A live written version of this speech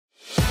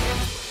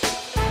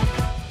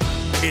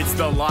It's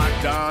the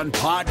Locked On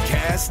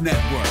Podcast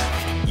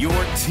Network, your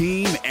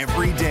team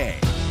every day.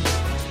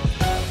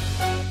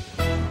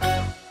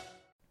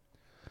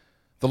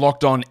 The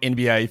Locked On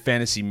NBA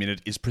Fantasy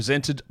Minute is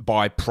presented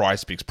by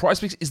PrizePicks.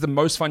 PrizePicks is the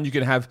most fun you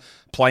can have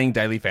playing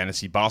daily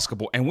fantasy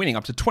basketball and winning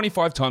up to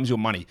 25 times your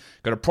money.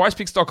 Go to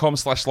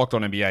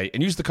prizepicks.com/LockedOnNBA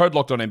and use the code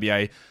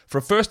LockedOnNBA for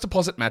a first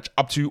deposit match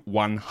up to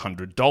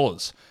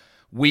 $100.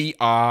 We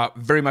are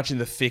very much in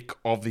the thick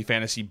of the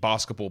fantasy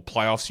basketball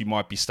playoffs. You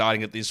might be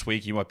starting it this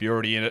week. You might be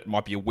already in it. It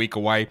might be a week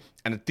away.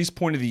 And at this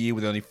point of the year,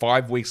 with only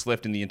 5 weeks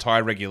left in the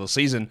entire regular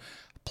season,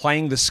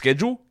 playing the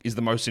schedule is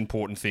the most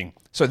important thing.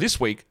 So this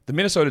week, the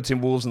Minnesota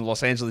Timberwolves and the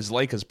Los Angeles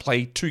Lakers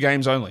play 2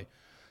 games only.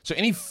 So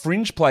any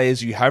fringe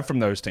players you have from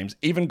those teams,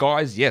 even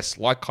guys, yes,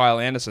 like Kyle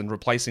Anderson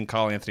replacing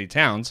Karl Anthony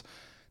Towns,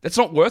 that's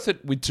not worth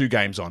it with 2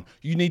 games on.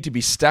 You need to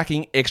be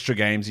stacking extra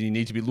games, and you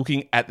need to be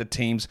looking at the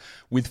teams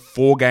with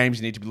 4 games.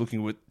 You need to be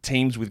looking at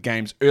teams with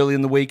games early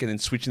in the week and then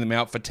switching them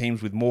out for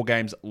teams with more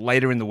games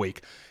later in the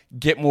week.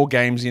 Get more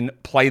games in,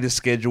 play the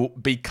schedule,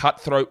 be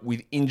cutthroat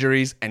with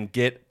injuries, and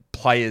get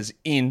players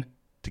in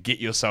to get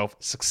yourself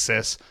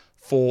success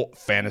for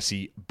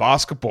fantasy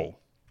basketball.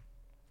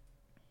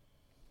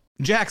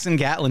 Jackson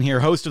Gatlin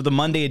here, host of the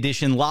Monday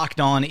edition Locked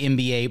On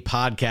NBA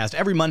podcast.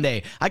 Every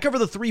Monday, I cover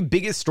the 3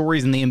 biggest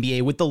stories in the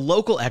NBA with the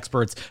local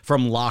experts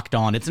from Locked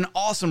On. It's an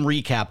awesome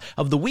recap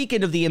of the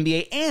weekend of the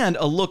NBA and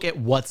a look at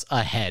what's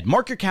ahead.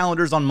 Mark your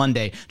calendars on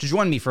Monday to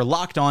join me for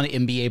Locked On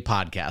NBA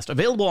podcast,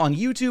 available on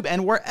YouTube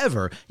and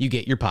wherever you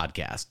get your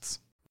podcasts.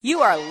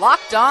 You are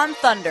Locked On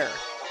Thunder,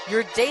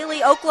 your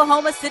daily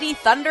Oklahoma City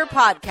Thunder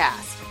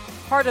podcast,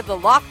 part of the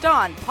Locked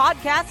On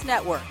Podcast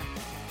Network,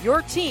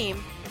 your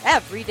team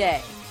every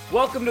day.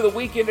 Welcome to the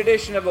weekend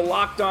edition of the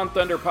Locked On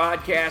Thunder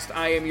podcast.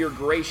 I am your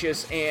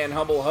gracious and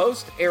humble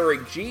host,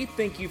 Eric G.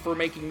 Thank you for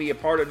making me a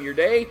part of your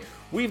day.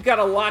 We've got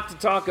a lot to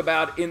talk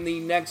about in the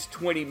next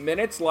 20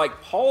 minutes,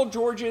 like Paul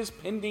George's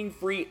pending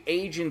free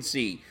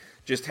agency.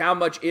 Just how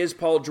much is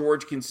Paul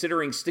George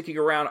considering sticking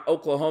around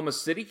Oklahoma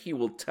City? He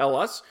will tell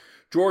us.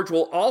 George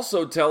will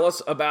also tell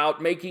us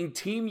about making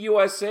Team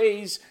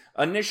USA's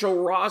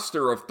initial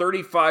roster of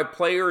 35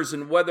 players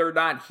and whether or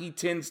not he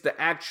tends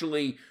to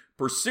actually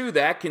pursue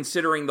that,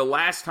 considering the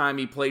last time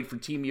he played for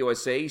Team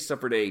USA, he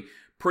suffered a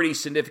pretty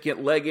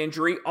significant leg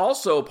injury.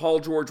 Also, Paul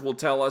George will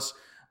tell us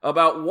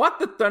about what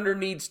the Thunder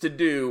needs to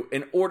do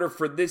in order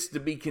for this to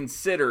be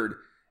considered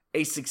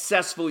a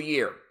successful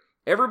year.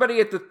 Everybody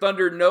at the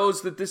Thunder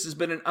knows that this has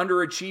been an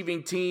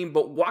underachieving team,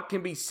 but what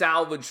can be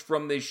salvaged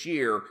from this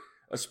year,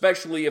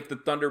 especially if the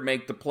Thunder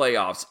make the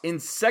playoffs? In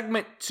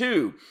segment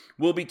 2,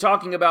 we'll be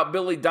talking about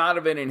Billy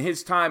Donovan and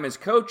his time as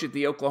coach at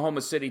the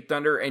Oklahoma City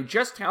Thunder and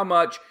just how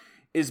much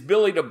is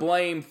Billy to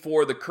blame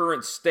for the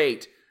current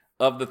state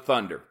of the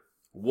Thunder.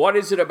 What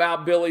is it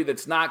about Billy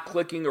that's not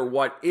clicking, or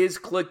what is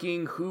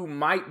clicking? Who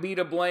might be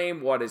to blame?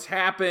 What has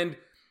happened?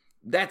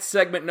 That's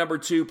segment number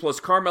 2,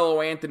 plus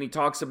Carmelo Anthony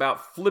talks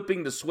about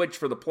flipping the switch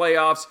for the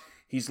playoffs.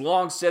 He's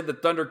long said the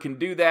Thunder can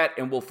do that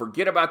and will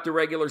forget about the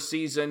regular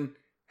season.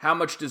 How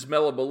much does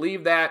Melo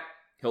believe that?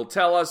 He'll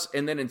tell us.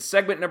 And then in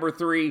segment number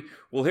 3,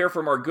 we'll hear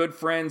from our good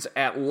friends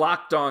at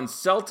Locked On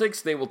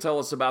Celtics. They will tell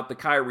us about the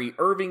Kyrie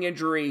Irving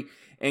injury.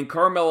 And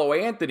Carmelo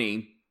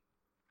Anthony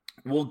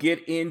will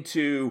get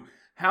into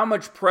how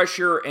much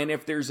pressure and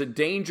if there's a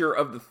danger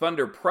of the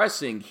Thunder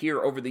pressing here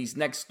over these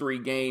next 3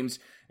 games.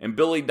 And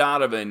Billy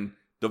Donovan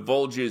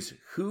divulges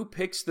who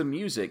picks the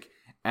music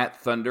at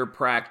Thunder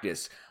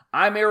practice.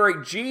 I'm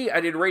Eric G.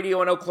 I did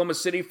radio in Oklahoma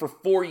City for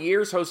 4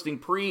 years, hosting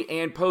pre-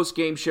 and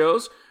post-game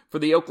shows for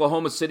the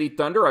Oklahoma City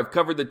Thunder. I've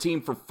covered the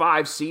team for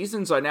 5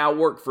 seasons. I now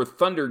work for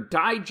Thunder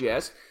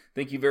Digest.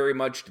 Thank you very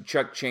much to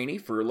Chuck Chaney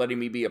for letting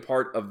me be a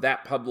part of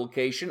that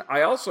publication.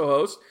 I also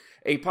host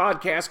a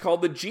podcast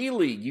called The G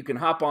League. You can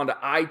hop onto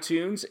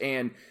iTunes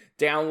and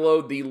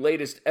download the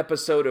latest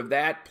episode of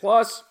that.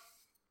 Plus,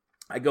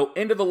 I go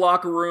into the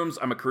locker rooms.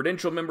 I'm a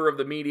credentialed member of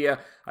the media.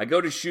 I go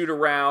to shoot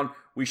around.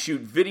 We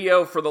shoot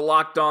video for the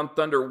Locked On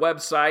Thunder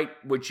website,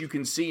 which you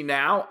can see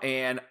now.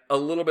 And a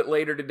little bit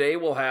later today,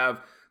 we'll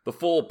have the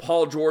full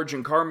Paul George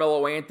and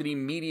Carmelo Anthony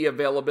media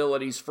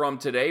availabilities from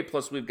today.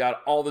 Plus, we've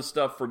got all the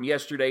stuff from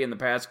yesterday and the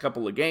past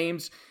couple of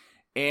games.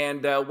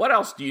 And what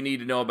else do you need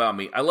to know about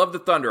me? I love the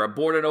Thunder. I'm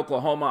born in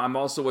Oklahoma. I'm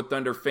also a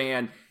Thunder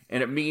fan.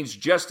 And it means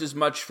just as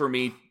much for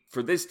me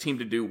for this team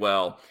to do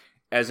well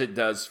as it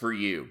does for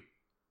you.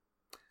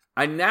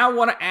 I now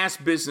want to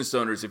ask business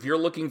owners, if you're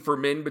looking for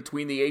men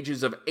between the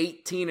ages of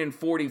 18 and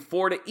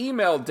 44, to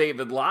email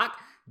David Locke,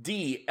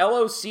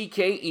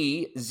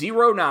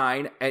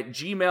 DLOCKE09 at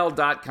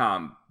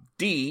gmail.com.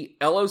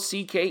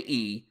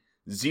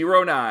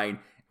 DLOCKE09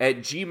 at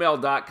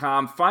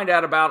gmail.com. Find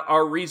out about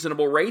our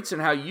reasonable rates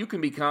and how you can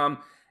become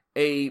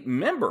a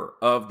member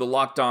of the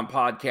Locked On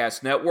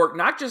Podcast Network.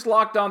 Not just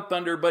Locked On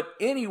Thunder, but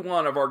any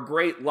one of our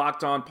great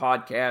Locked On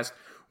podcasts,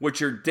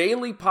 which are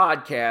daily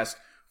podcasts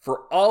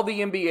for all the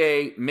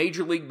NBA,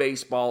 Major League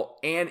Baseball,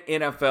 and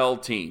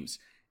NFL teams.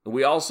 And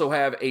we also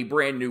have a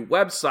brand new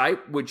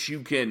website, which you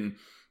can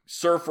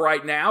surf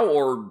right now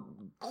or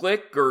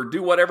click or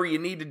do whatever you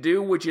need to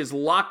do, which is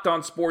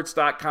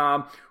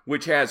LockedOnSports.com,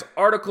 which has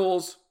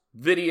articles,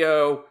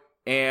 video,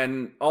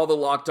 and all the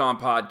Locked On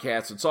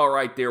podcasts. It's all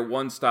right there,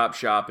 one-stop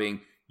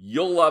shopping.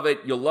 You'll love it.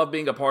 You'll love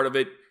being a part of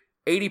it.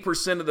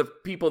 80% of the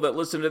people that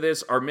listen to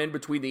this are men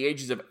between the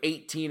ages of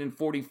 18 and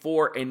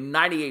 44, and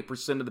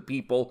 98% of the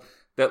people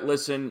that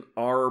listen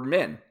are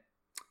men.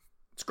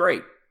 It's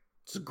great.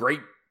 It's a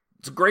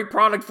great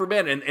product for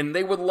men, and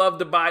they would love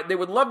to buy. They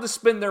would love to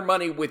spend their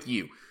money with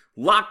you.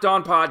 Locked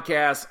On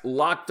Podcasts,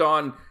 Locked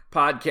On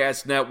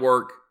Podcast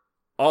Network,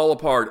 all a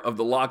part of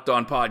the Locked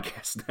On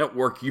Podcast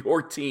Network,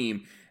 your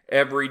team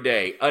every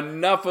day.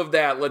 Enough of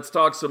that. Let's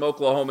talk some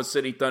Oklahoma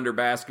City Thunder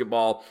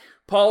basketball.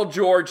 Paul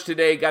George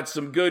today got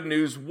some good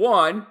news.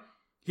 One,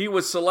 he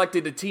was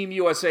selected to Team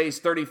USA's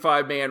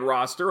 35-man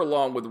roster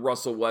along with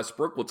Russell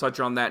Westbrook. We'll touch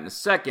on that in a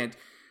second.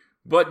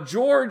 But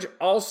George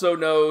also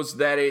knows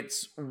that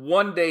it's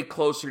one day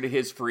closer to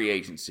his free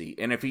agency.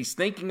 And if he's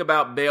thinking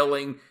about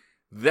bailing,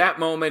 that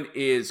moment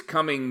is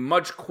coming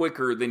much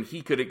quicker than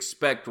he could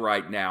expect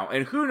right now.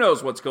 And who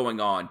knows what's going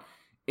on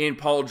in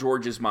Paul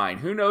George's mind.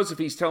 Who knows if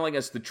he's telling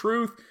us the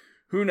truth?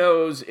 Who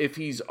knows if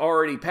he's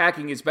already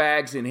packing his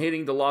bags and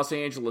heading to Los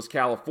Angeles,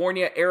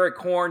 California? Eric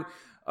Horn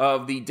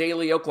of the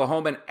Daily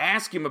Oklahoman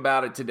asked him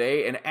about it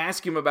today and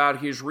asked him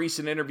about his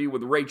recent interview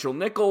with Rachel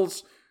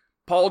Nichols,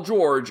 Paul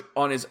George,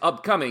 on his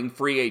upcoming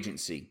free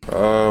agency.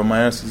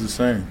 My answer is the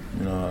same.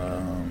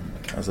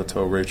 As I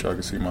told Rachel, I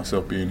could see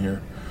myself being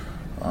here.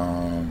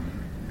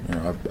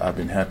 I've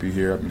been happy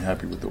here. I've been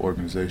happy with the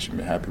organization,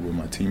 been happy with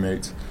my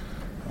teammates.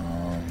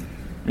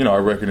 I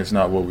reckon it's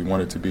not what we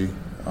want it to be,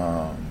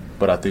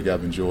 but I think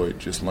I've enjoyed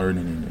just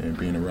learning and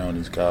being around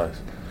these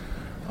guys.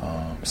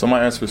 So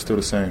my answer is still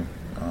the same.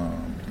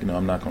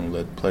 I'm not going to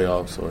let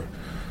playoffs or,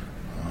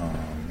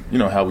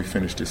 how we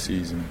finish this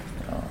season,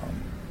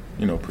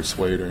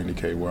 persuade or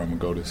indicate where I'm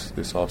going to go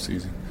this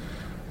offseason.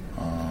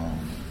 I'm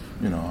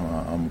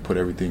going to put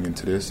everything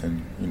into this,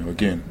 and,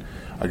 again,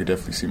 I could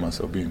definitely see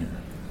myself being here.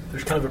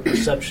 There's kind of a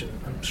perception,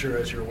 I'm sure,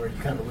 as you're aware, you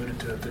kind of alluded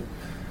to it, that,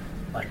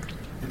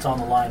 it's on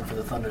the line for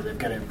the Thunder. They've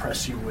got to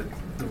impress you with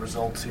the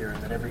results here,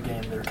 and that every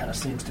game there kind of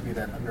seems to be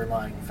that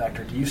underlying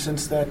factor. Do you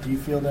sense that? Do you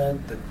feel that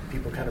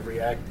people kind of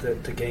react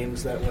to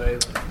games that way?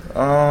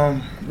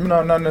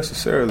 Not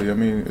necessarily. I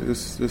mean,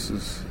 this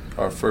is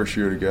our first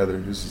year together.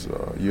 This is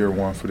year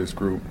one for this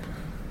group.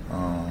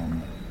 I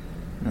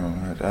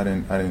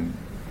didn't.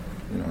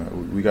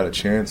 We got a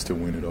chance to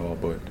win it all,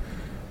 but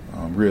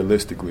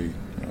realistically,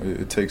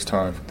 it takes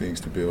time for things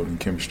to build and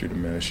chemistry to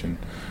mesh, and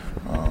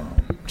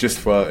just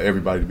for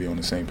everybody to be on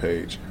the same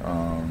page.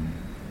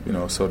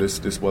 So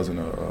this wasn't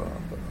a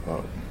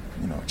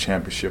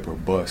championship or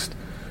bust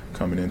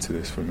coming into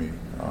this for me.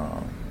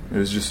 It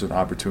was just an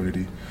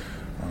opportunity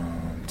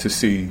to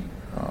see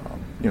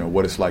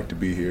what it's like to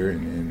be here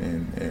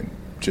and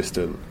just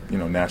to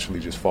naturally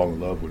just fall in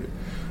love with it.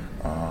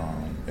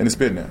 And it's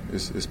been that.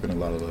 It's been a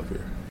lot of love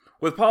here.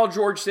 With Paul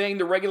George saying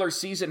the regular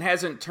season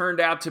hasn't turned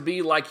out to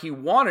be like he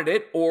wanted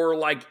it or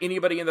like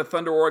anybody in the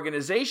Thunder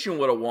organization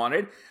would have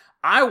wanted,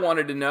 I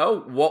wanted to know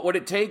what would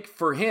it take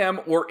for him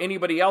or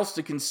anybody else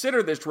to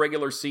consider this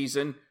regular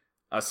season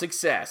a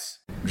success.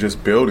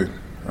 Just building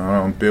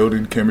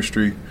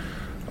chemistry,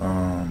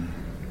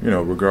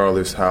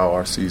 regardless how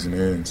our season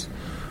ends.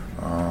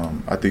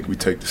 I think we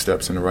take the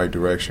steps in the right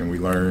direction. We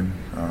learn.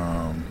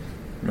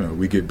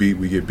 We get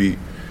beat.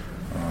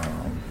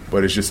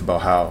 But it's just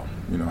about how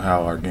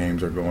our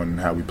games are going and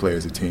how we play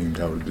as a team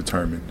that will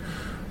determine,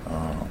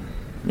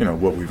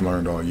 what we've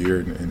learned all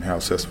year and how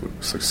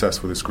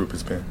successful this group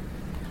has been.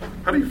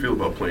 How do you feel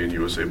about playing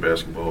USA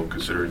basketball,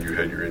 considering you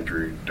had your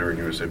injury during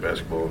USA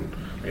basketball?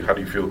 And how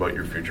do you feel about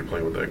your future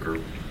playing with that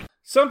group?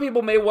 Some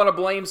people may want to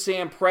blame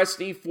Sam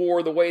Presti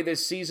for the way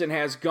this season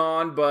has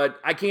gone, but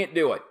I can't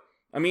do it.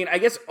 I mean, I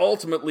guess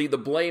ultimately the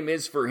blame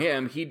is for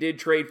him. He did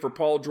trade for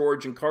Paul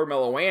George and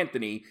Carmelo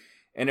Anthony,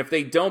 and if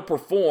they don't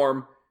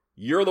perform,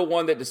 you're the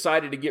one that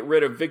decided to get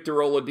rid of Victor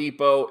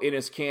Oladipo,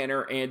 Enes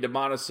Kanter, and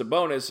Domantas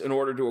Sabonis in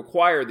order to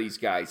acquire these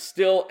guys.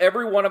 Still,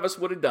 every one of us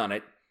would have done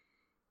it.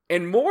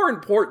 And more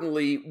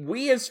importantly,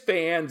 we as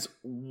fans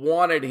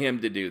wanted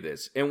him to do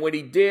this. And when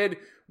he did,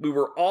 we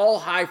were all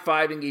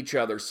high-fiving each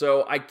other.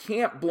 So I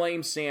can't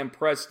blame Sam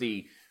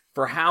Presti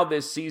for how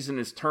this season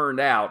has turned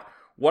out.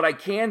 What I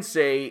can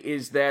say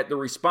is that the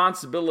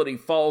responsibility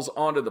falls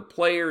onto the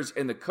players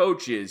and the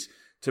coaches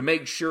to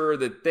make sure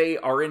that they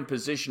are in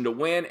position to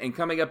win. And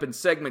coming up in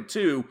segment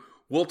 2,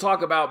 we'll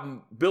talk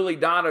about Billy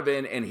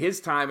Donovan and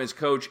his time as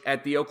coach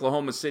at the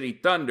Oklahoma City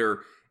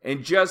Thunder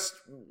and just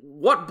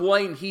what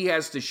blame he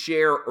has to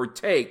share or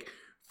take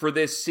for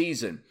this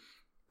season.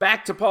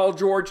 Back to Paul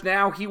George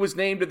now. He was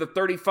named to the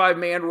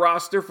 35-man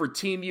roster for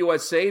Team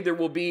USA. There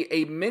will be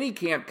a mini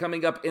camp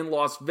coming up in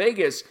Las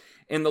Vegas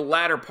in the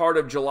latter part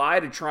of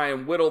July to try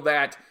and whittle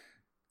that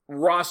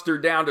roster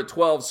down to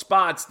 12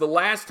 spots. The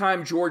last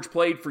time George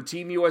played for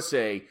Team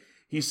USA,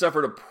 he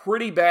suffered a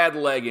pretty bad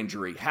leg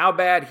injury. How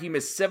bad? He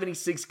missed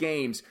 76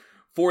 games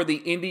for the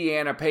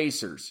Indiana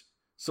Pacers.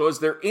 So is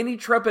there any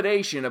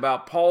trepidation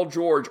about Paul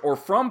George or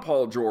from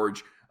Paul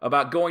George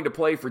about going to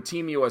play for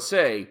Team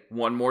USA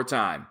one more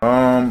time?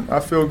 I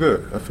feel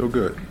good.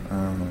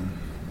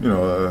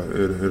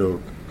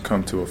 It'll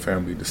come to a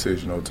family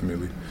decision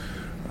ultimately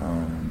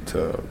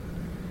to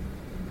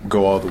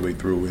go all the way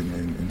through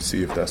and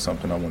see if that's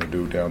something I want to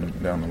do down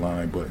the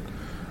line. But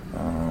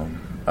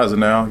as of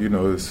now,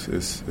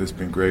 it's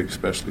been great,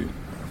 especially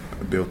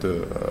I built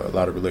a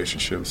lot of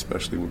relationships,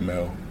 especially with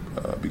Mel,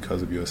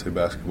 because of USA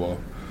Basketball.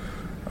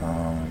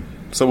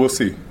 So we'll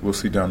see. We'll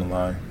see down the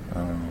line.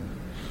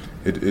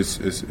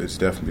 It's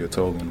definitely a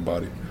toll on the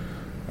body.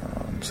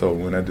 So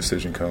when that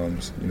decision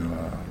comes,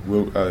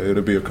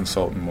 it'll be a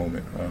consulting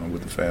moment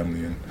with the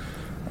family and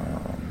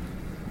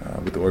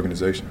with the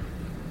organization.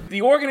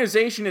 The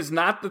organization is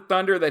not the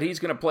Thunder that he's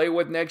going to play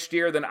with next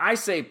year, then I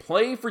say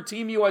play for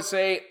Team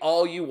USA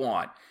all you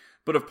want.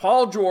 But if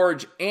Paul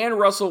George and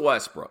Russell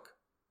Westbrook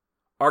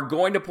are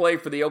going to play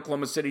for the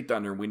Oklahoma City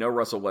Thunder, and we know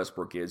Russell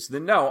Westbrook is,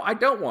 then no, I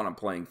don't want him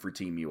playing for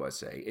Team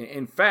USA.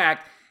 In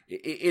fact,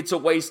 it's a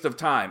waste of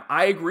time.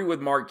 I agree with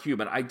Mark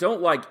Cuban. I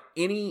don't like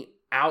any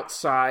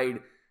outside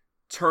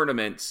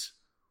tournaments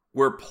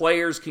where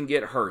players can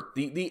get hurt.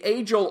 The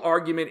age-old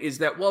argument is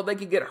that, well, they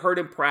could get hurt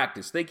in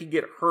practice. They could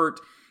get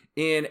hurt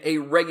in a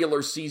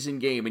regular season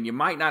game, and you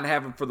might not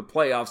have them for the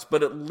playoffs,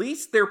 but at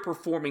least they're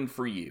performing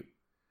for you.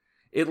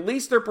 At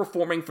least they're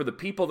performing for the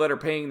people that are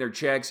paying their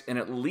checks, and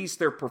at least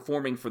they're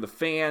performing for the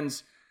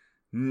fans,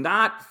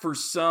 not for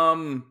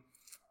some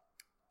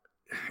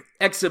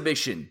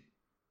exhibition,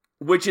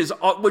 which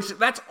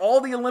that's all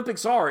the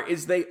Olympics are,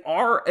 is they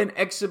are an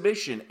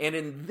exhibition. And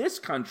in this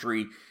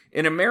country,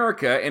 in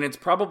America, and it's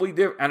probably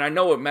different, and I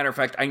know, matter of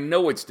fact, I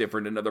know it's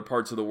different in other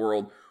parts of the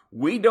world,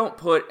 we don't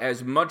put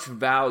as much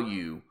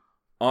value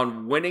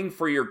on winning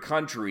for your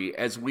country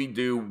as we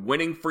do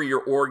winning for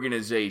your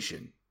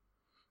organization.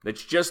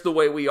 That's just the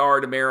way we are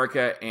in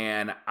America,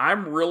 and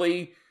I'm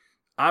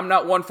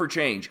not one for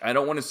change. I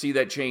don't want to see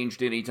that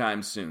changed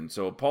anytime soon.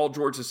 So if Paul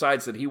George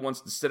decides that he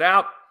wants to sit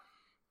out,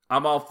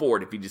 I'm all for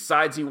it. If he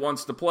decides he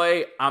wants to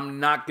play, I'm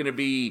not going to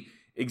be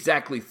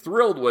exactly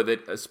thrilled with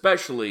it,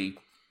 especially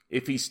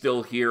if he's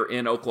still here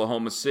in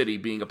Oklahoma City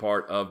being a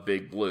part of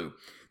Big Blue.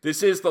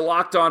 This is the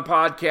Locked On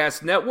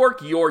Podcast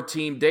Network, your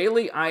team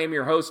daily. I am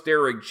your host,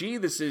 Eric G.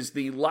 This is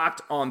the Locked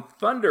On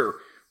Thunder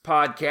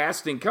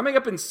podcast. And coming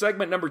up in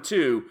segment number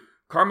 2,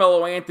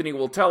 Carmelo Anthony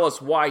will tell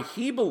us why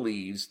he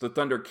believes the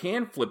Thunder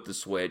can flip the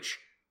switch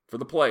for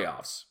the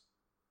playoffs.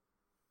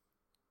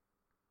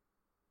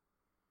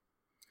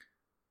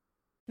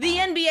 The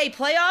NBA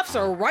playoffs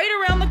are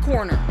right around the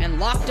corner,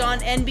 and Locked On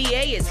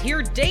NBA is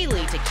here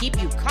daily to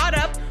keep you caught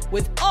up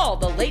with all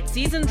the late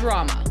season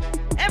drama.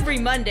 Every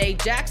Monday,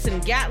 Jackson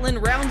Gatlin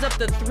rounds up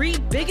the 3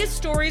 biggest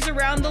stories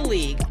around the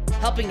league,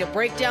 helping to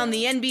break down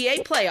the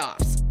NBA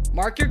playoffs.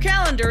 Mark your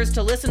calendars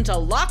to listen to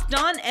Locked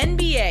On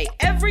NBA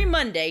every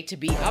Monday to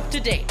be up to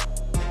date.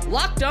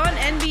 Locked On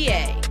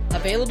NBA,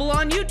 available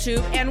on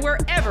YouTube and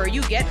wherever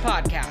you get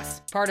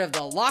podcasts. Part of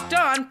the Locked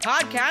On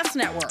Podcast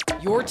Network,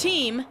 your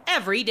team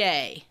every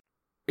day.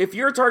 If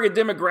your target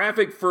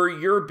demographic for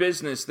your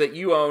business that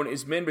you own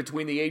is men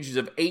between the ages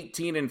of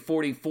 18 and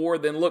 44,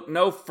 then look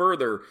no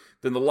further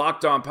than the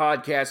Locked On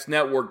Podcast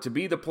Network to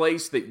be the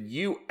place that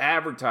you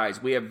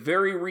advertise. We have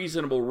very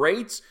reasonable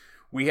rates.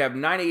 We have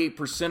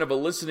 98% of a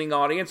listening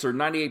audience, or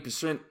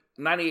 98%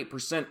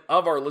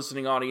 of our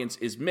listening audience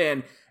is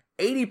men.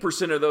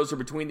 80% of those are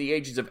between the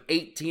ages of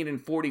 18 and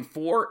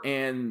 44,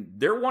 and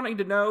they're wanting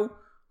to know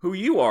who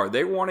you are.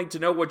 They're wanting to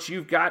know what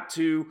you've got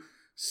to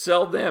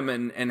sell them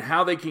and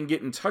how they can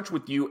get in touch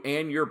with you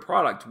and your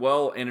product.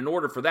 Well, and in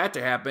order for that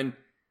to happen,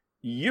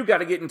 you got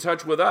to get in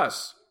touch with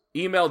us.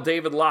 Email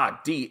David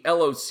Locke,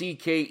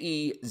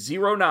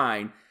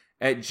 DLOCKE09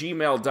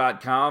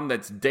 @gmail.com.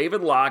 That's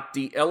David Locke,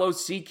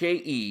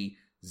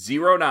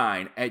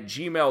 DLOCKE09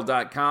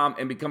 @gmail.com,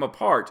 and become a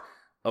part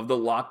of the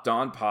Locked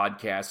On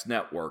Podcast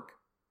Network.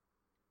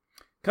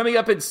 Coming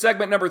up in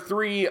segment number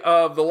 3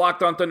 of the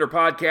Locked On Thunder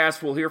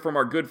podcast, we'll hear from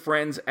our good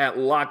friends at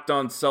Locked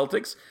On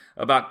Celtics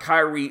about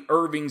Kyrie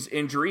Irving's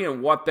injury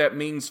and what that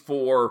means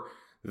for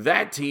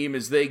that team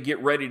as they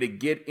get ready to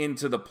get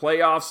into the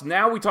playoffs.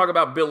 Now we talk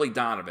about Billy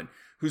Donovan,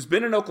 who's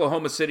been in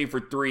Oklahoma City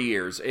for 3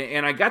 years.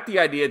 And I got the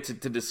idea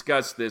to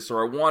discuss this,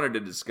 or I wanted to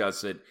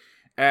discuss it,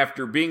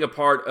 after being a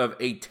part of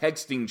a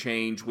texting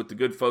change with the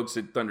good folks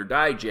at Thunder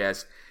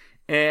Digest.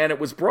 And it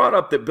was brought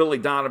up that Billy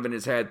Donovan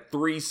has had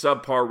 3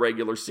 subpar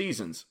regular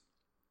seasons.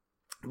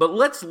 But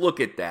let's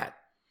look at that.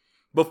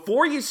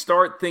 Before you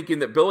start thinking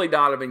that Billy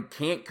Donovan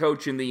can't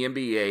coach in the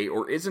NBA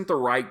or isn't the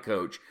right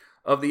coach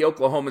of the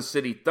Oklahoma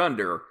City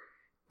Thunder,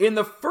 in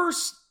the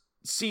first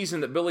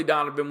season that Billy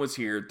Donovan was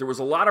here, there was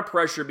a lot of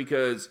pressure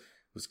because it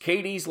was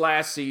KD's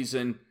last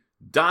season.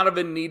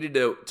 Donovan needed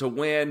to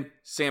win.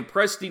 Sam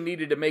Presti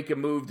needed to make a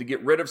move to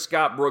get rid of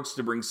Scott Brooks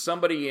to bring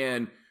somebody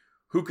in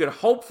who could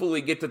hopefully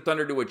get the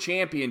Thunder to a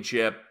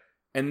championship,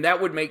 and that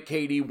would make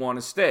KD want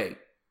to stay.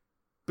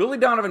 Billy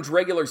Donovan's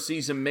regular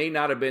season may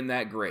not have been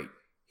that great.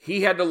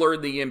 He had to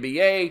learn the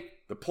NBA.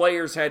 The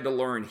players had to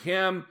learn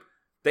him.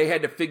 They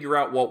had to figure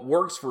out what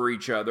works for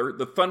each other.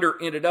 The Thunder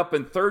ended up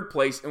in 3rd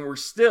place and were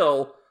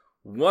still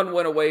 1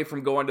 win away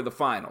from going to the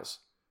finals.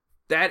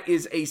 That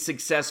is a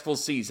successful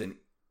season.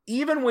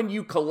 Even when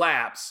you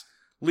collapse,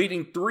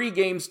 leading 3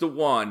 games to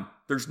 1,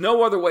 there's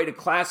no other way to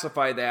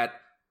classify that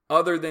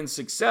other than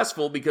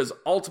successful, because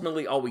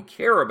ultimately all we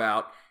care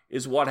about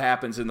is what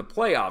happens in the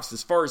playoffs.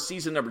 As far as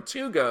season number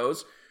 2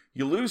 goes,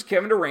 you lose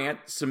Kevin Durant,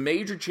 some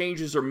major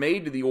changes are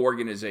made to the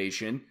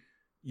organization,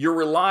 you're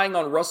relying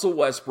on Russell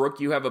Westbrook,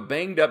 you have a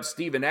banged up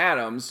Steven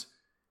Adams,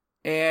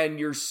 and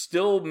you're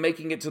still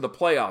making it to the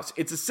playoffs.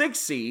 It's a 6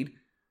 seed,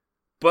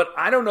 but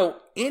I don't know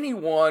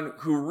anyone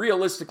who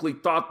realistically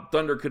thought the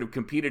Thunder could have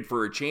competed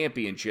for a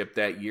championship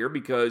that year,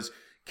 because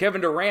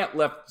Kevin Durant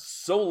left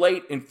so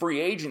late in free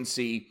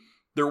agency,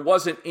 there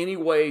wasn't any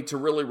way to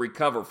really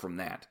recover from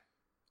that.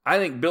 I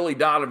think Billy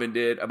Donovan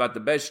did about the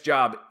best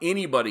job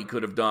anybody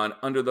could have done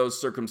under those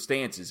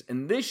circumstances.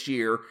 And this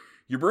year,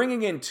 you're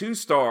bringing in 2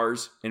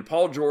 stars in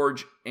Paul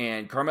George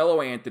and Carmelo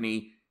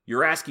Anthony.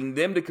 You're asking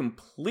them to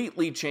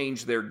completely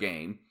change their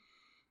game.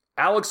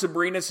 Alex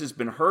Abrinas has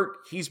been hurt.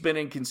 He's been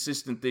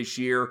inconsistent this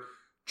year.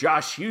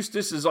 Josh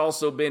Huestis has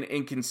also been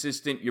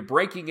inconsistent. You're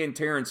breaking in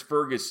Terrence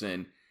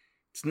Ferguson.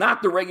 It's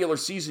not the regular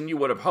season you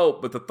would have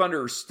hoped, but the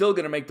Thunder are still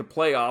going to make the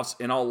playoffs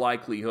in all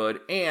likelihood,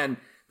 and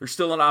there's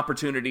still an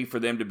opportunity for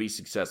them to be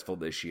successful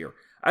this year.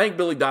 I think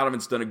Billy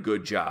Donovan's done a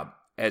good job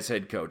as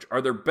head coach. Are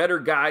there better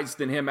guys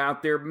than him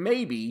out there?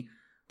 Maybe,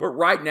 but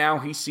right now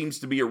he seems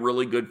to be a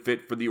really good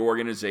fit for the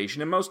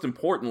organization, and most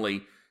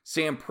importantly,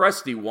 Sam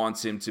Presti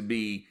wants him to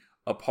be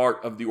a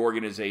part of the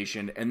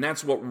organization, and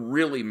that's what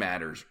really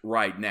matters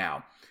right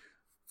now.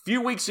 A few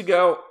weeks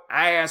ago,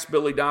 I asked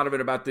Billy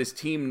Donovan about this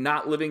team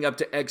not living up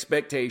to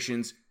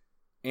expectations,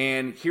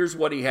 and here's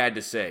what he had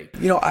to say.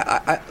 You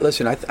know,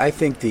 listen. I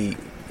think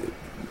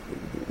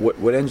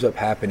what ends up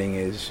happening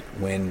is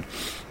when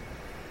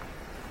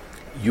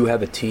you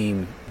have a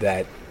team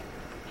that,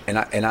 and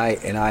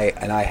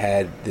I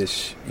had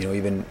this, you know,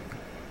 even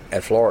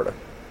at Florida,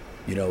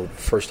 you know,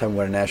 first time we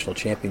won a national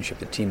championship,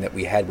 the team that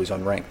we had was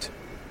unranked,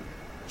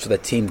 so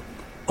that team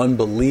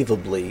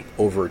unbelievably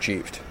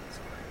overachieved.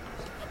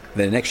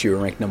 Then the next year,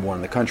 we ranked number 1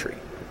 in the country.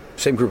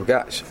 Same group of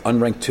guys,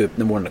 unranked to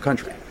number 1 in the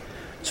country.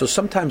 So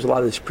sometimes a lot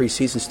of this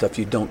preseason stuff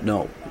you don't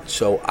know.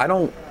 So I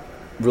don't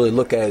really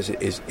look at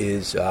it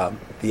as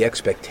the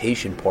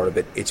expectation part of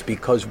it. It's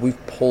because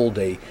we've pulled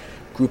a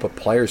group of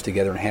players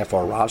together and half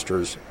our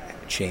rosters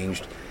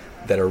changed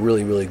that are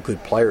really, really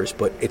good players.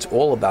 But it's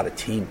all about a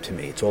team to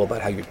me. It's all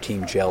about how your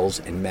team gels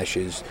and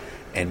meshes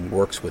and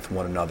works with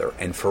one another.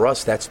 And for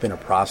us, that's been a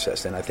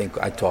process. And I think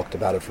I talked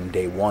about it from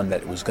day one,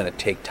 that it was going to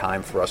take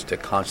time for us to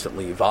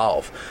constantly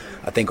evolve.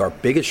 I think our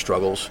biggest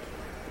struggles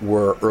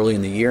were early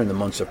in the year, in the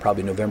months of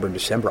probably November and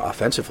December,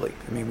 offensively.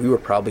 I mean, we were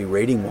probably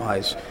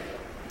rating-wise,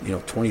 you know,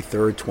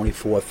 23rd,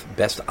 24th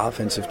best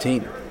offensive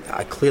team.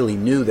 I clearly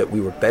knew that we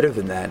were better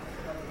than that,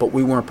 but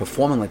we weren't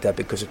performing like that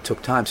because it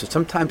took time. So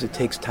sometimes it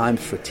takes time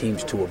for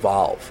teams to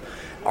evolve.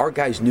 Our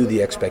guys knew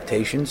the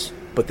expectations,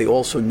 but they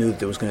also knew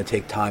that it was going to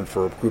take time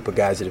for a group of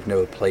guys that have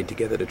never played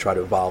together to try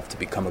to evolve to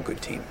become a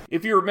good team.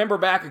 If you remember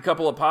back a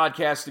couple of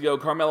podcasts ago,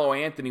 Carmelo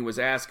Anthony was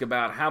asked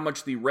about how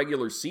much the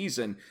regular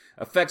season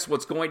affects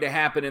what's going to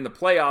happen in the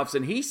playoffs,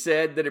 and he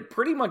said that it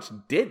pretty much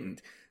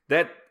didn't,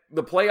 that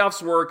the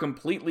playoffs were a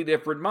completely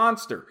different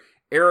monster.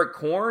 Eric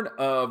Korn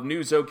of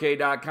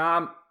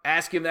NewsOK.com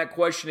asked him that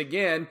question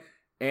again,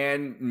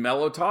 and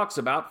Melo talks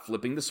about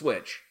flipping the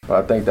switch.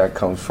 I think that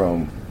comes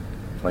from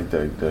like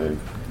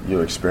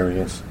your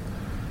experience.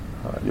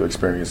 Your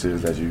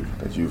experiences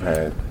that you've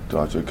had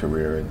throughout your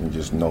career, and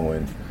just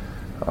knowing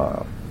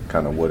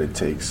kind of what it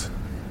takes,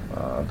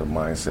 the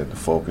mindset, the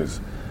focus.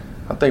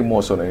 I think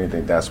more so than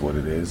anything, that's what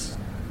it is.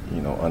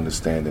 You know,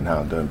 understanding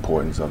how the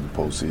importance of the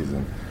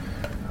postseason,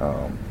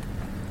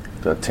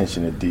 the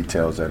attention to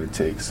details that it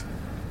takes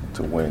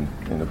to win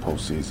in the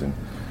postseason,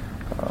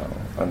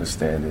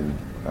 understanding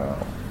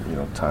you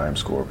know, time,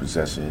 score,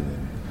 possession,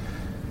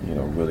 and you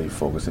know, really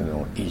focusing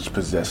on each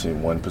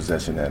possession, one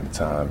possession at a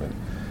time, and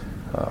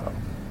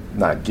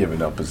not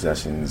giving up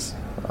possessions.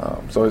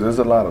 So there's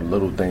a lot of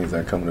little things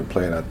that come into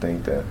play, and I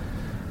think that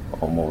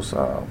almost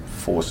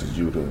forces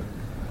you to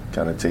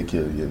kind of take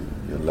your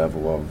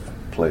level of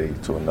play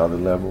to another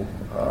level,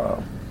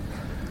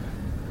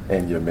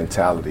 and your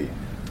mentality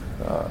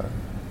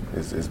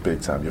is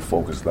big time. Your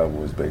focus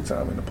level is big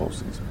time in the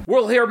postseason.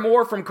 We'll hear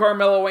more from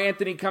Carmelo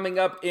Anthony coming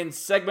up in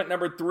segment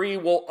number 3.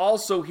 We'll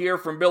also hear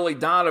from Billy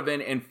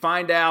Donovan and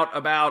find out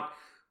about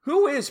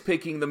who is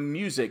picking the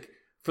music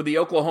for the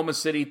Oklahoma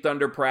City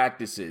Thunder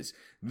practices.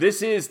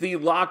 This is the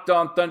Locked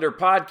On Thunder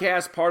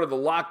podcast, part of the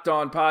Locked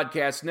On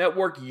Podcast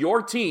Network,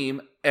 your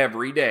team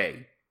every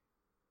day.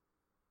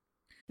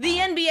 The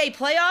NBA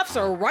playoffs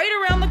are right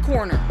around the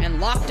corner, and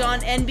Locked On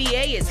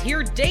NBA is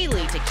here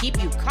daily to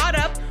keep you caught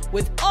up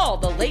with all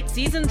the late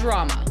season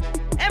drama.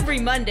 Every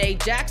Monday,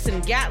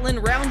 Jackson Gatlin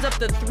rounds up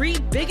the 3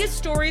 biggest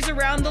stories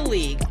around the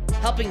league,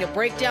 helping to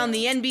break down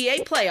the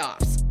NBA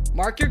playoffs.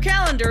 Mark your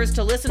calendars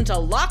to listen to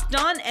Locked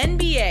On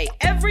NBA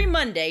every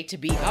Monday to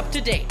be up to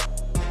date.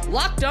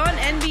 Locked On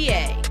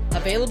NBA,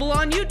 Available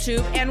on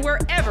YouTube and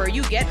wherever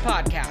you get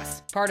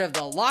podcasts. Part of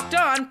the Locked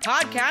On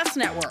Podcast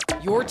Network.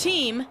 Your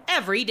team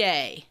every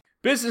day.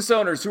 Business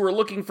owners who are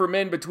looking for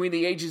men between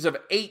the ages of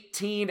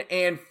 18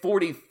 and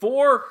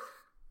 44,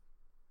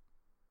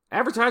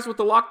 advertise with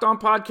the Locked On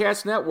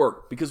Podcast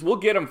Network because we'll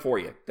get them for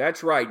you.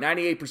 That's right.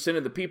 98%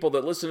 of the people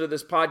that listen to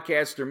this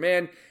podcast are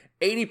men.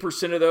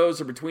 80% of those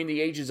are between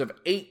the ages of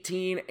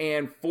 18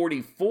 and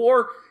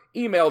 44.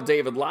 Email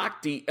David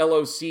Locke,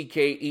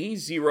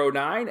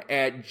 DLOCKE09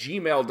 at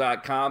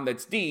gmail.com.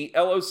 That's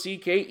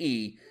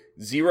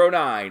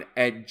DLOCKE09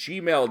 at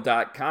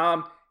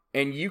gmail.com.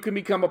 And you can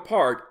become a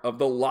part of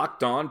the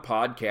Locked On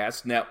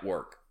Podcast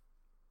Network.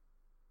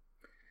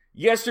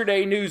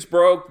 Yesterday, news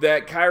broke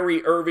that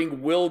Kyrie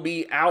Irving will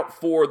be out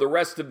for the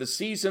rest of the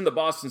season. The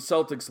Boston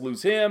Celtics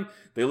lose him.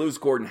 They lose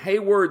Gordon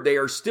Hayward. They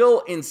are still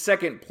in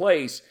second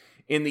place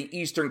in the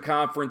Eastern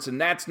Conference,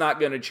 and that's not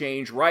going to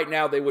change. Right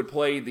now, they would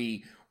play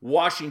the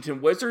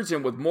Washington Wizards,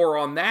 and with more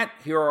on that,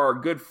 here are our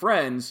good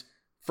friends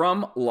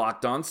from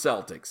Locked On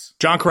Celtics.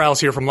 John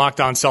Corrales here from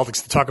Locked On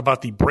Celtics to talk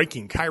about the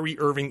breaking Kyrie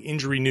Irving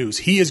injury news.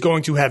 He is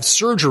going to have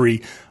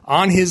surgery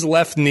on his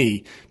left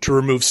knee to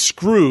remove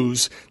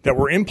screws that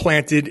were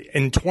implanted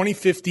in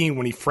 2015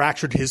 when he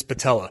fractured his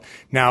patella.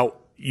 Now,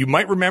 you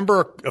might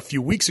remember a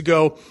few weeks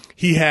ago,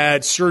 he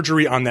had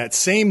surgery on that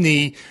same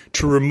knee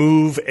to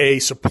remove a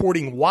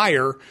supporting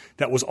wire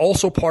that was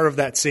also part of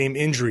that same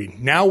injury.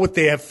 Now what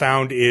they have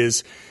found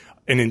is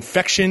an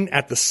infection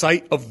at the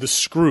site of the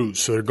screws.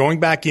 So they're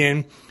going back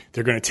in.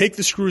 They're going to take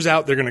the screws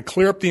out. They're going to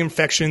clear up the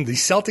infection. The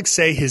Celtics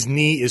say his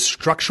knee is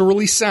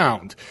structurally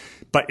sound,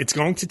 but it's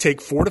going to take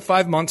 4 to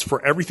 5 months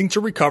for everything to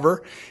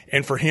recover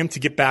and for him to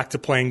get back to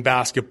playing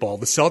basketball.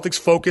 The Celtics'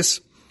 focus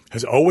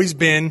has always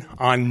been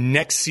on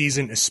next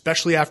season,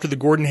 especially after the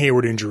Gordon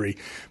Hayward injury.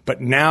 But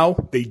now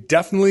they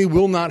definitely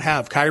will not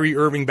have Kyrie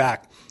Irving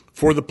back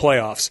for the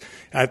playoffs.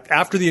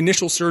 After the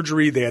initial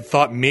surgery, they had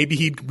thought maybe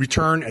he'd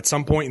return at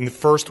some point in the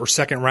first or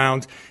second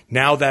round.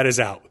 Now that is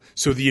out.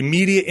 So the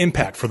immediate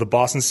impact for the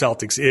Boston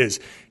Celtics is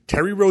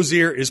Terry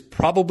Rozier is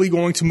probably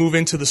going to move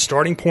into the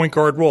starting point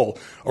guard role,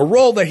 a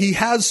role that he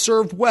has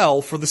served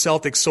well for the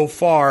Celtics so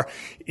far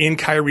in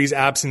Kyrie's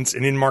absence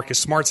and in Marcus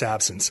Smart's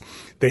absence.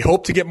 They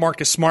hope to get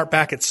Marcus Smart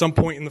back at some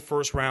point in the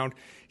first round.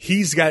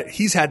 He's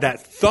had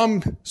that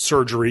thumb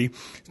surgery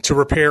to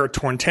repair a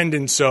torn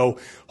tendon, so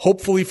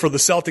hopefully for the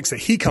Celtics that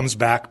he comes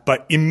back,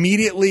 but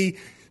immediately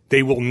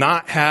they will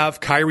not have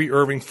Kyrie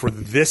Irving for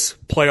this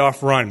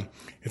playoff run.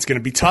 It's going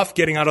to be tough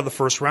getting out of the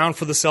first round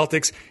for the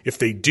Celtics. If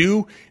they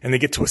do and they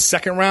get to a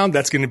second round,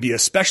 that's going to be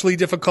especially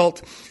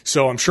difficult.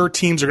 So I'm sure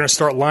teams are going to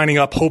start lining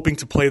up hoping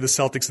to play the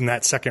Celtics in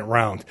that second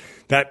round.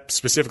 That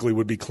specifically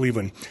would be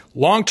Cleveland.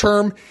 Long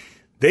term,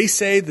 they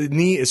say the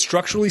knee is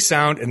structurally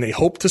sound and they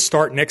hope to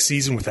start next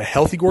season with a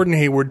healthy Gordon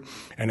Hayward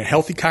and a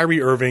healthy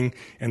Kyrie Irving.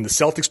 And the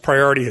Celtics'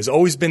 priority has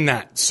always been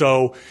that.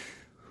 So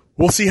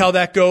we'll see how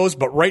that goes,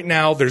 but right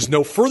now there's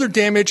no further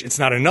damage. It's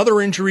not another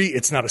injury.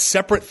 It's not a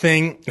separate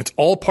thing. It's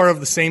all part of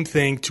the same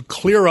thing to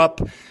clear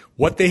up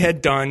what they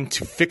had done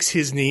to fix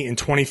his knee in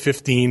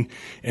 2015.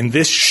 And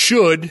this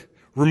should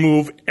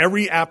remove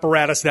every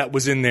apparatus that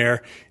was in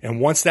there. And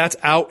once that's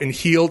out and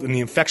healed and the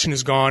infection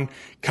is gone,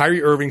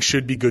 Kyrie Irving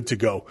should be good to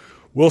go.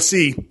 We'll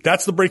see.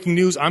 That's the breaking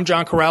news. I'm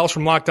John Corrales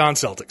from Locked On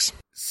Celtics.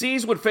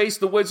 C's would face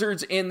the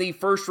Wizards in the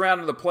first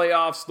round of the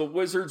playoffs. The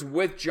Wizards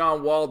with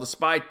John Wall.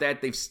 Despite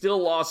that, they've still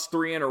lost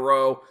 3 in a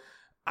row.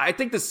 I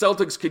think the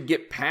Celtics could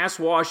get past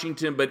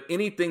Washington, but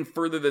anything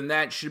further than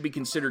that should be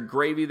considered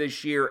gravy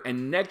this year.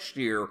 And next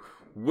year,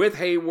 with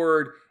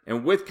Hayward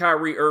and with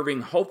Kyrie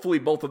Irving, hopefully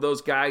both of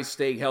those guys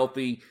stay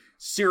healthy.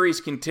 Serious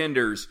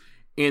contenders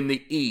in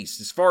the East.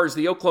 As far as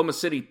the Oklahoma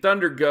City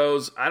Thunder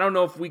goes, I don't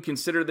know if we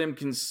consider them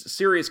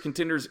serious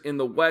contenders in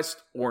the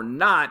West or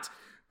not.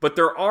 But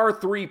there are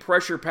 3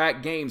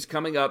 pressure-packed games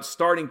coming up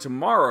starting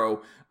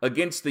tomorrow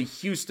against the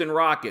Houston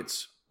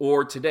Rockets,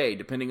 or today,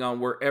 depending on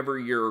wherever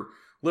you're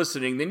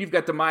listening. Then you've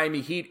got the Miami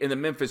Heat and the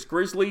Memphis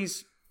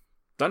Grizzlies.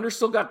 Thunder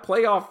still got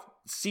playoff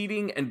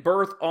seeding and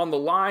berth on the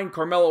line.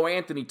 Carmelo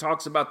Anthony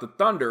talks about the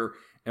Thunder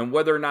and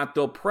whether or not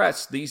they'll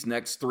press these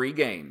next 3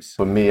 games.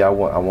 For me, I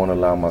want to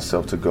allow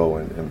myself to go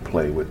and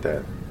play with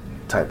that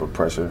type of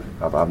pressure.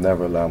 I've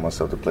never allowed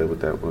myself to play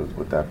with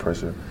that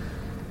pressure.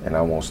 And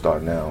I won't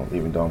start now,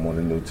 even though I'm on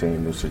a new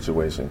team, new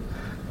situation.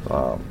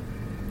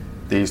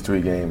 These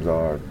 3 games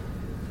are,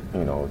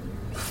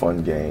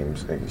 fun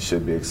games. They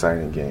should be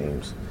exciting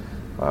games.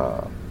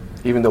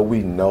 Even though we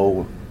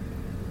know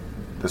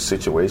the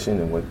situation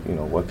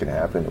and what can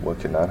happen and what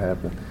cannot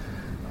happen,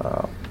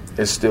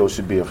 it still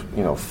should be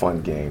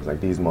fun games. Like,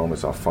 these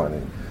moments are fun,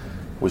 and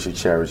we should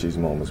cherish these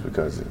moments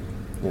because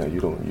you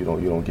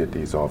don't get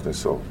these often.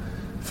 So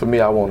for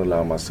me, I won't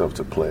allow myself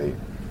to play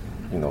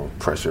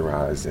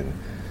pressurized and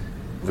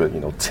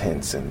really,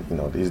 tense, and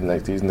these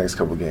next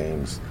couple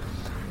games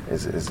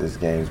is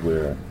games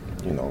where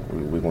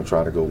we're gonna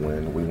try to go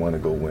win. We want to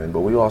go win,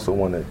 but we also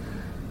want to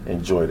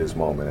enjoy this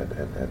moment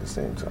at the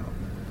same time.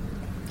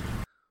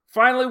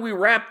 Finally, we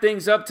wrap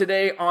things up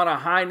today on a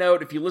high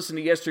note. If you listen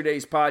to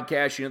yesterday's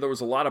podcast, you know there was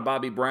a lot of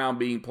Bobby Brown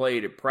being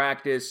played at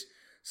practice.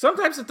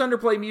 Sometimes the Thunder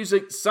play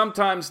music,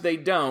 sometimes they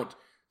don't.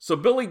 So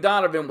Billy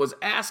Donovan was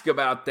asked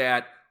about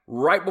that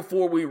right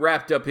before we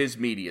wrapped up his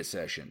media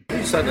session.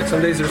 You said that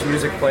some days there's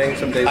music playing,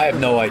 some days... I have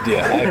no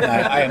idea.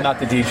 I am not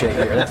the DJ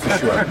here, that's for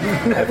sure. I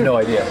have no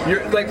idea.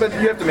 But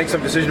you have to make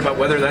some decision about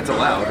whether that's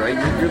allowed, right?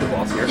 You're the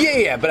boss here.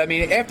 Yeah, but I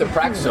mean, after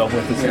practice over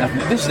with,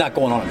 this is not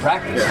going on in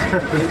practice,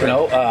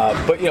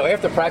 But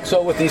after practice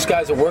over with, these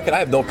guys are working. I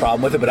have no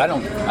problem with it, but I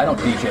don't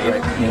DJ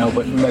it,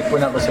 But we're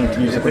not listening to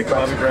music. Big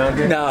Bobby Brown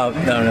here? No,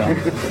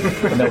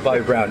 no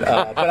Bobby Brown.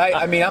 But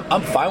I mean,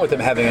 I'm fine with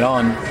them having it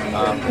on,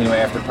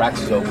 after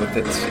practice over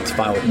with. It's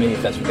fine with me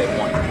if that's what they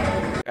want.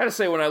 I gotta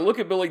say, when I look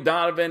at Billy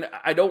Donovan,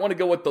 I don't want to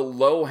go with the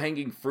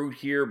low-hanging fruit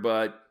here,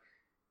 but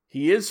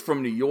he is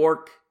from New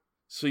York,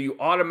 so you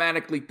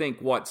automatically think,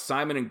 what,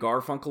 Simon and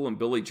Garfunkel and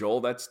Billy Joel?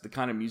 That's the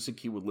kind of music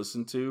he would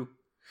listen to?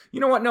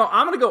 You know what? No,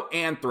 I'm going to go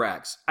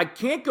Anthrax. I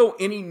can't go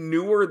any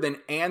newer than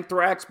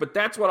Anthrax, but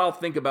that's what I'll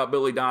think about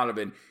Billy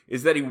Donovan,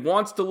 is that he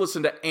wants to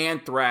listen to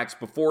Anthrax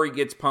before he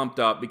gets pumped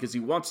up because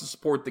he wants to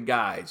support the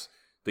guys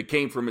that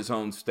came from his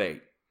own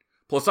state.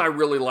 Plus, I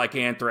really like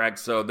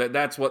Anthrax, so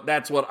that's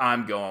what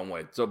I'm going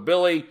with. So,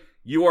 Billy,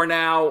 you are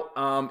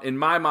now, in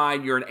my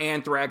mind, you're an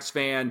Anthrax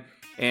fan,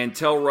 and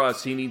tell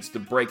Russ he needs to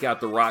break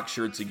out the rock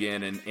shirts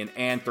again, and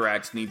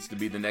Anthrax needs to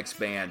be the next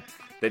band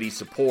that he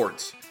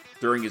supports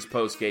during his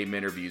post-game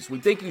interviews. We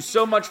thank you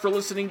so much for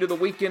listening to the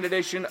weekend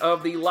edition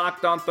of the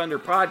Locked On Thunder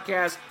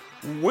podcast.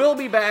 We'll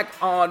be back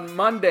on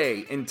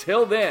Monday.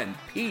 Until then,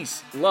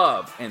 peace,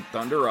 love, and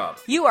Thunder up.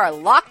 You are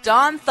Locked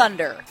On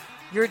Thunder,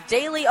 your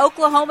daily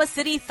Oklahoma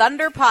City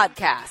Thunder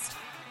podcast.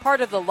 Part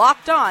of the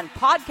Locked On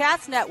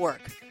Podcast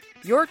Network,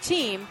 your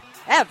team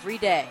every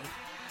day.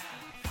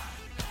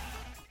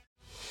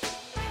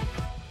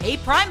 Hey,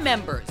 Prime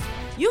members,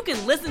 you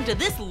can listen to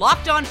this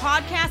Locked On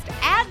podcast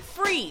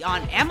ad-free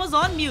on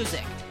Amazon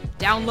Music.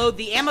 Download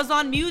the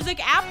Amazon Music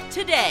app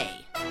today.